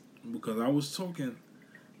 Because I was talking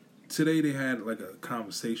today, they had like a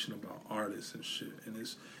conversation about artists and shit, and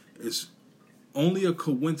it's only a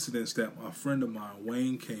coincidence that my friend of mine,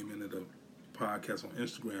 Wayne, came into the podcast on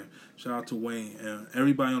Instagram. Shout out to Wayne and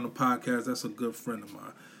everybody on the podcast. That's a good friend of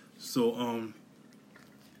mine. So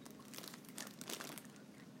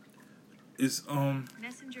it's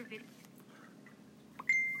Messenger video.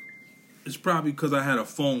 It's probably because I had a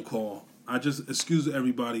phone call. Excuse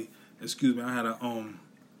everybody. Excuse me. I had a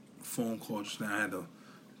phone call just now. I had to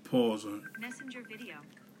pause on Messenger video.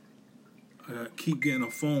 I keep getting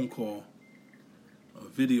a phone call, a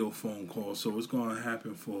video phone call, so it's going to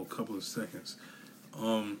happen for a couple of seconds.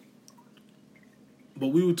 But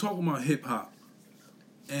we were talking about hip hop,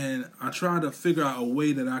 and I tried to figure out a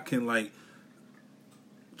way that I can like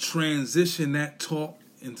transition that talk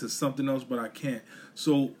into something else, but I can't.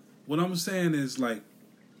 So what I'm saying is like,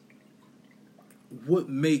 what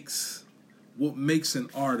makes an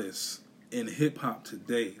artist in hip hop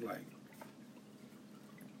today? Like,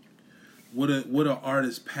 what are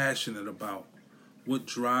artists passionate about? What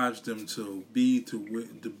drives them to be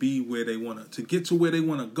where they want to get to where they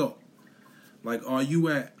want to go? Like,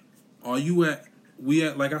 we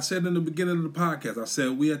at like I said in the beginning of the podcast, I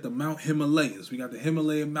said we at the Mount Himalayas. We got the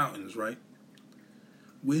Himalayan mountains, right?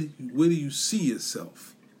 Where do you see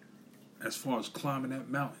yourself as far as climbing that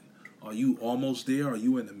mountain? Are you almost there? Are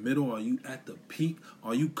you in the middle? Are you at the peak?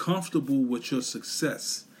 Are you comfortable with your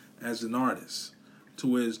success as an artist to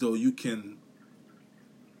where as though you can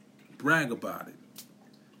brag about it?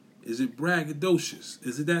 Is it braggadocious?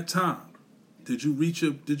 Is it that time? Did you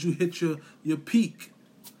hit your peak?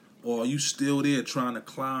 Or are you still there trying to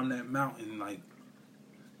climb that mountain, like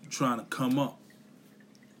you're trying to come up?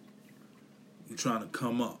 You're trying to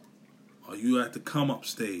come up. Are you at the come up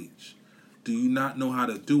stage? Do you not know how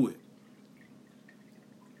to do it?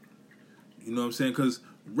 You know what I'm saying? Because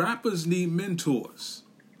rappers need mentors.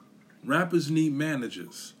 Rappers need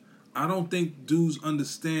managers. I don't think dudes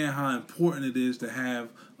understand how important it is to have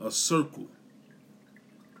a circle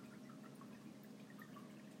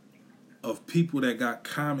of people that got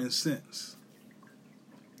common sense.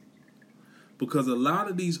 Because a lot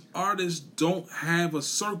of these artists don't have a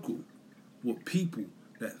circle with people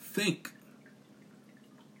that think.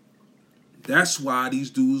 That's why these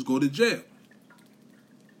dudes go to jail.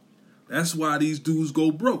 That's why these dudes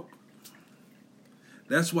go broke.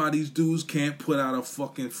 That's why these dudes can't put out a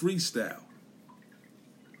fucking freestyle.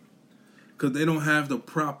 Because they don't have the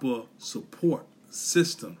proper support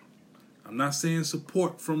system. I'm not saying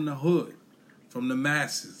support from the hood, from the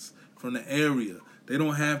masses, from the area. They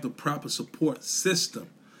don't have the proper support system.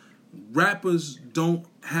 Rappers don't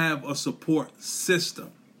have a support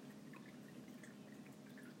system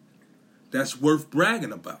that's worth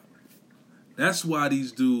bragging about. That's why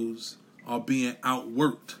these dudes are being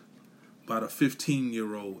outworked by the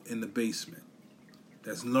 15-year-old in the basement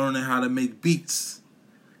that's learning how to make beats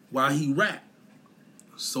while he rap.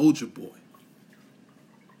 Soulja Boy.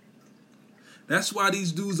 That's why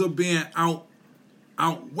these dudes are being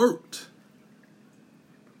outworked.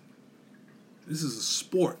 This is a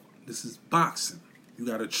sport. This is boxing. You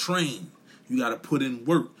got to train. You got to put in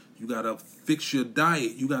work. You got to fix your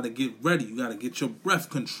diet. You got to get ready. You got to get your breath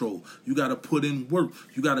control. You got to put in work.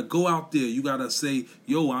 You got to go out there. You got to say,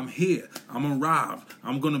 yo, I'm here. I'm arrived.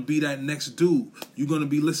 I'm going to be that next dude. You're going to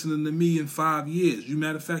be listening to me in 5 years.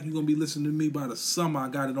 Matter of fact, you're going to be listening to me by the summer. I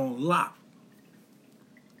got it on lock.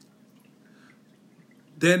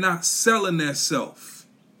 They're not selling their self.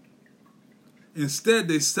 Instead,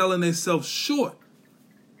 they're selling their self short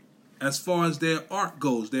as far as their art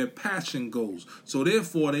goes, their passion goes. So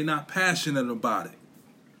therefore, they're not passionate about it.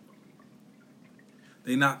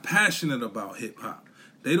 They're not passionate about hip-hop.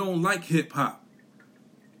 They don't like hip-hop.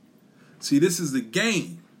 See, this is the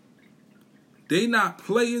game. They not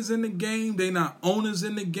players in the game. They not owners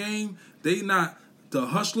in the game. They not the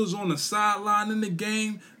hustlers on the sideline in the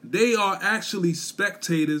game. They are actually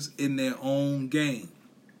spectators in their own game.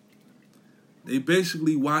 They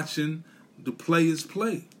basically watching the players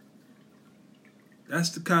play. That's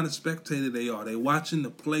the kind of spectator they are. They watching the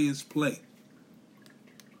players play.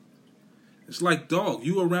 It's like, dog,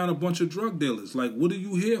 you around a bunch of drug dealers. Like, what are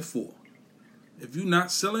you here for? If you're not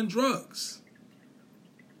selling drugs.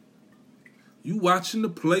 You watching the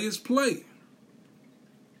players play.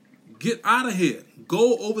 Get out of here.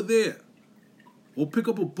 Go over there. Or pick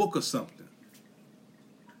up a book or something.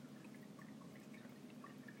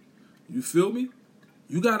 You feel me?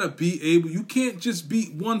 You gotta be able. You can't just be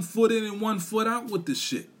 1 foot in and 1 foot out with this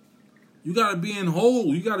shit. You gotta be in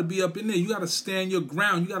whole. You gotta be up in there. You gotta stand your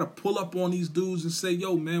ground. You gotta pull up on these dudes and say,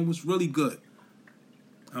 "Yo, man, what's really good?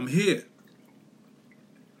 I'm here."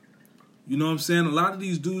 You know what I'm saying? A lot of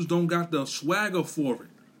these dudes don't got the swagger for it.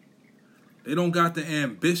 They don't got the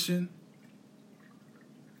ambition.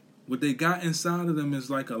 What they got inside of them is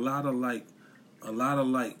like a lot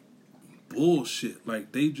of bullshit.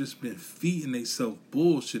 Like they just been feeding themselves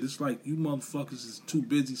bullshit. It's like you motherfuckers is too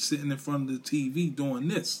busy sitting in front of the TV doing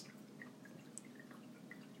this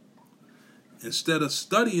instead of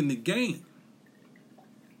studying the game.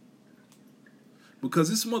 Because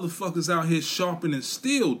this motherfuckers out here sharpening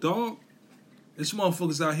steel, dog. This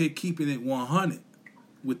motherfuckers out here keeping it 100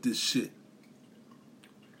 with this shit.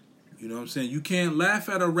 You know what I'm saying? You can't laugh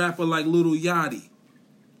at a rapper like Lil Yachty.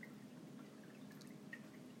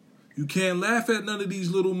 You can't laugh at none of these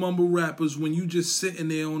little mumble rappers when you just sitting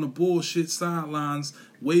there on the bullshit sidelines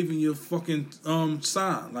waving your fucking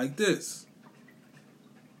sign like this.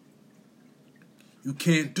 You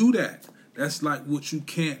can't do that. That's like what you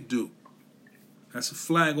can't do. That's a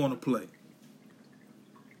flag on the play.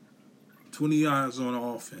 20 yards on the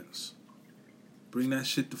offense. Bring that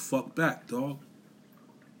shit the fuck back, dog.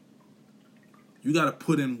 You gotta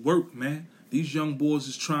put in work, man. These young boys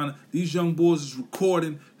is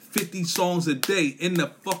recording 50 songs a day in the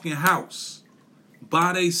fucking house.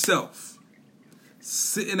 By theyself.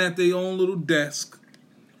 Sitting at their own little desk.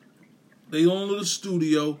 Their own little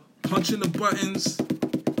studio. Punching the buttons.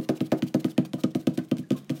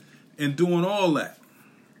 And doing all that.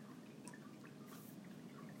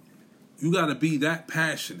 You gotta be that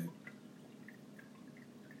passionate.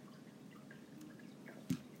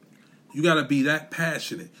 You gotta be that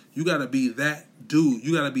passionate. You gotta be that dude.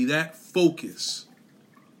 You gotta be that focused.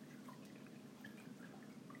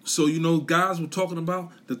 So, you know, guys were talking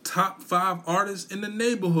about the top 5 artists in the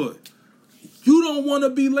neighborhood. You don't want to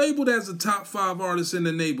be labeled as a top 5 artist in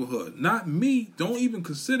the neighborhood. Not me. Don't even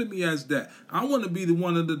consider me as that. I want to be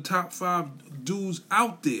one of the top 5 dudes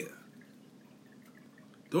out there.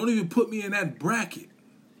 Don't even put me in that bracket.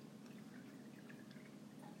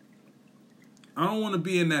 I don't want to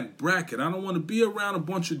be in that bracket. I don't want to be around a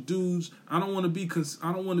bunch of dudes. I don't want to be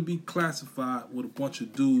classified with a bunch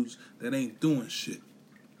of dudes that ain't doing shit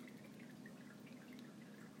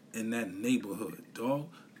in that neighborhood, dog.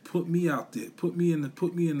 Put me out there. Put me in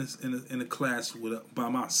a class by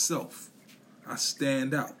myself. I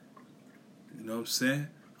stand out. You know what I'm saying?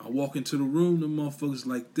 I walk into the room, the motherfuckers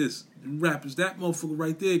like this. The rappers, that motherfucker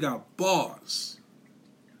right there got bars.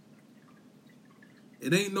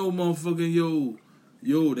 It ain't no motherfucking,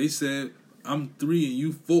 yo, they said I'm 3 and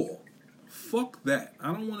you 4. Fuck that.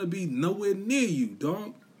 I don't want to be nowhere near you,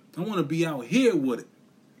 dog. I want to be out here with it.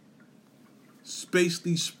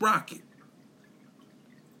 Spacely Sprocket.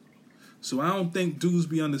 So I don't think dudes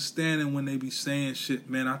be understanding when they be saying shit,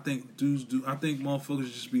 man. I think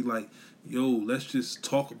motherfuckers just be like, yo, let's just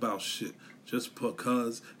talk about shit just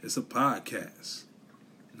because it's a podcast.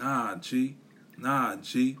 Nah, G.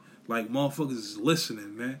 Like, motherfuckers is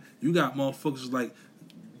listening, man. You got motherfuckers like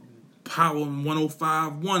Power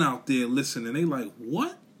 105.1 out there listening. They like,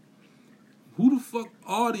 what? Who the fuck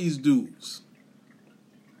are these dudes?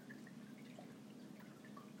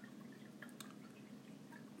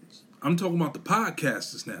 I'm talking about the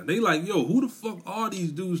podcasters now. They like, yo, who the fuck are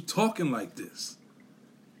these dudes talking like this?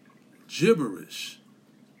 Gibberish.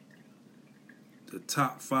 The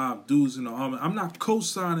top 5 dudes in the army. I'm not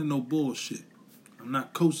co-signing no bullshit.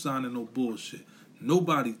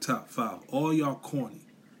 Nobody top 5. All y'all corny.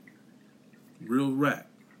 Real rap.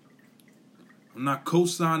 I'm not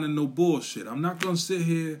co-signing no bullshit. I'm not going to sit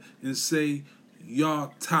here and say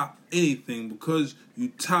y'all top anything because you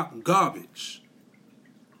top garbage.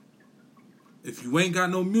 If you ain't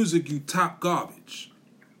got no music, you top garbage.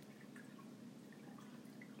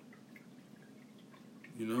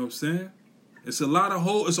 You know what I'm saying? It's a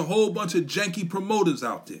whole bunch of janky promoters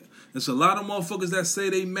out there. It's a lot of motherfuckers that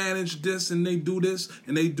say they manage this and they do this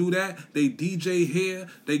and they do that. They DJ here.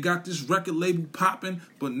 They got this record label popping.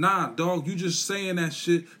 But nah, dog, you just saying that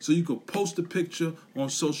shit so you could post a picture on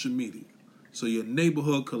social media. So your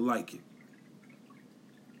neighborhood could like it.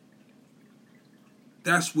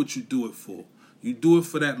 That's what you do it for. You do it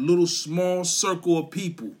for that little small circle of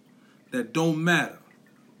people that don't matter.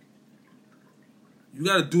 You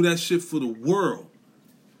got to do that shit for the world.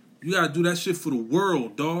 You got to do that shit for the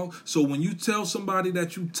world, dog. So when you tell somebody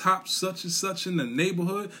that you top such and such in the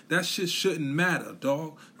neighborhood, that shit shouldn't matter,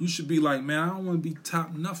 dog. You should be like, man, I don't want to be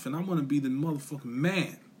top nothing. I want to be the motherfucking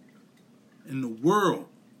man in the world.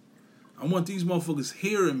 I want these motherfuckers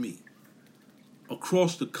hearing me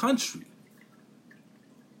across the country.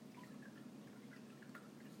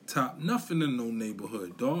 Top nothing in no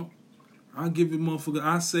neighborhood, dog. I give it, motherfucker.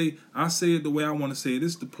 I say it the way I want to say it.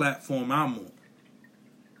 This is the platform I'm on.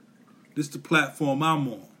 This is the platform I'm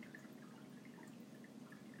on.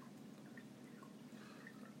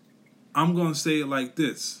 I'm gonna say it like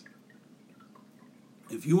this.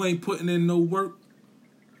 If you ain't putting in no work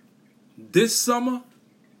this summer,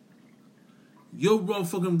 your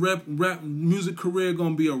motherfucking rap music career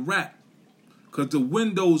gonna be a wrap. Cause the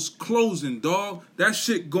window's closing, dog. That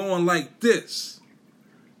shit going like this.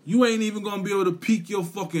 You ain't even gonna be able to peek your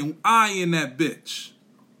fucking eye in that bitch.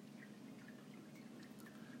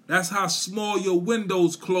 That's how small your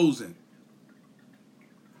window's closing.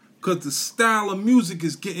 Cause the style of music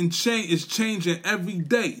is changing every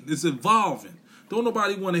day. It's evolving. Don't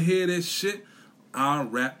nobody want to hear that shit. I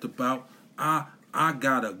rapped about I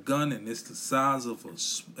got a gun and it's the size of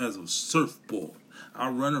a surfboard. I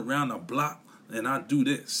run around the block and I do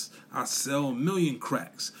this. I sell 1 million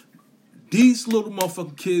cracks. These little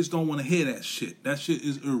motherfucking kids don't want to hear that shit. That shit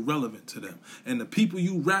is irrelevant to them. And the people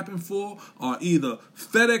you rapping for are either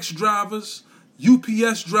FedEx drivers,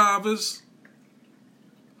 UPS drivers,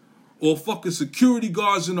 or fucking security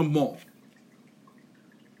guards in the mall.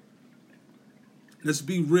 Let's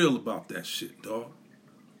be real about that shit, dog.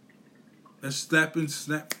 Let's snap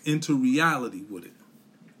into reality with it.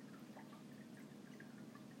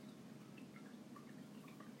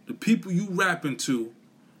 The people you rapping to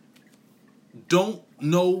don't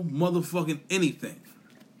know motherfucking anything.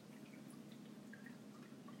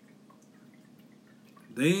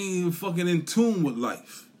 They ain't even fucking in tune with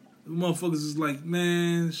life. The motherfuckers is like,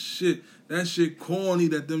 man, shit. That shit corny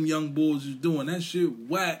that them young boys is doing. That shit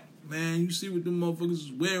whack, man. You see what them motherfuckers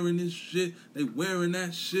is wearing this shit. They wearing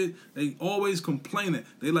that shit. They always complaining.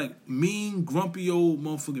 They like mean, grumpy old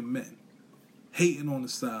motherfucking men. Hating on the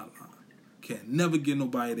sideline. Can't never get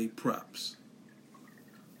nobody they props.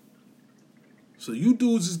 So you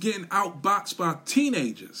dudes is getting outboxed by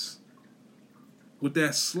teenagers with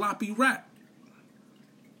that sloppy rap.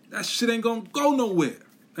 That shit ain't gonna go nowhere.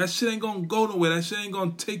 That shit ain't gonna go nowhere. That shit ain't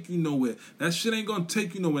gonna take you nowhere. That shit ain't gonna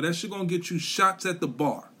take you nowhere. That shit gonna get you shots at the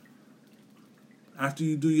bar. After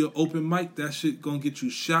you do your open mic, that shit gonna get you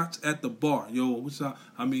shots at the bar. Yo, what's up?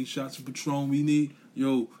 How many shots of Patron we need?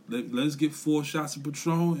 Yo, let's get 4 shots of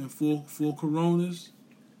Patron and 4 Coronas.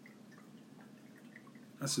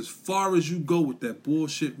 That's as far as you go with that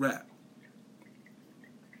bullshit rap.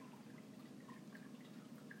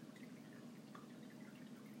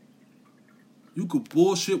 You could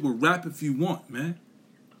bullshit with rap if you want, man.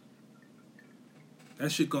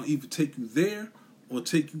 That shit gonna either take you there or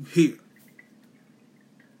take you here.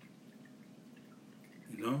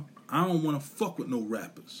 You know? I don't wanna fuck with no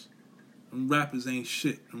rappers. Them rappers ain't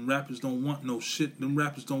shit. Them rappers don't want no shit. Them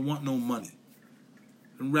rappers don't want no money.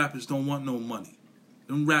 Them rappers don't want no money.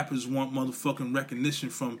 Them rappers want motherfucking recognition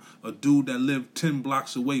from a dude that lived 10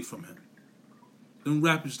 blocks away from him. Them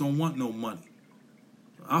rappers don't want no money.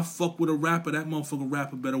 I fuck with a rapper, that motherfucking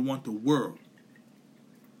rapper better want the world.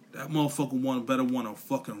 That motherfucker better want a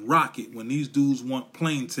fucking rocket when these dudes want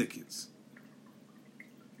plane tickets.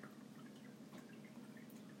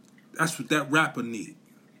 That's what that rapper need.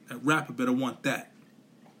 That rapper better want that.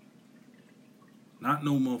 Not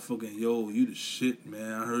no motherfucking, yo, you the shit,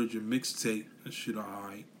 man. I heard your mixtape. That shit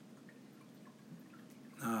alright.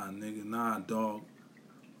 Nah, nigga, nah, dog.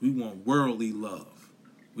 We want worldly love.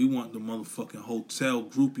 We want the motherfucking hotel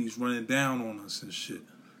groupies running down on us and shit.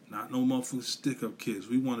 Not no motherfucking stick-up kids.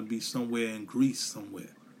 We want to be somewhere in Greece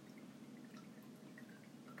somewhere.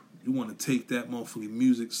 You want to take that motherfucking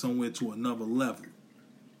music somewhere to another level.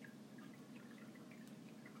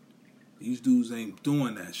 These dudes ain't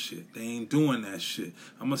doing that shit. They ain't doing that shit.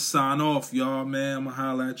 I'm going to sign off, y'all, man. I'm going to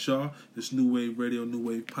holler at y'all. This New Wave Radio, New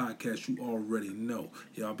Wave Podcast, you already know.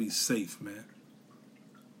 Y'all be safe, man.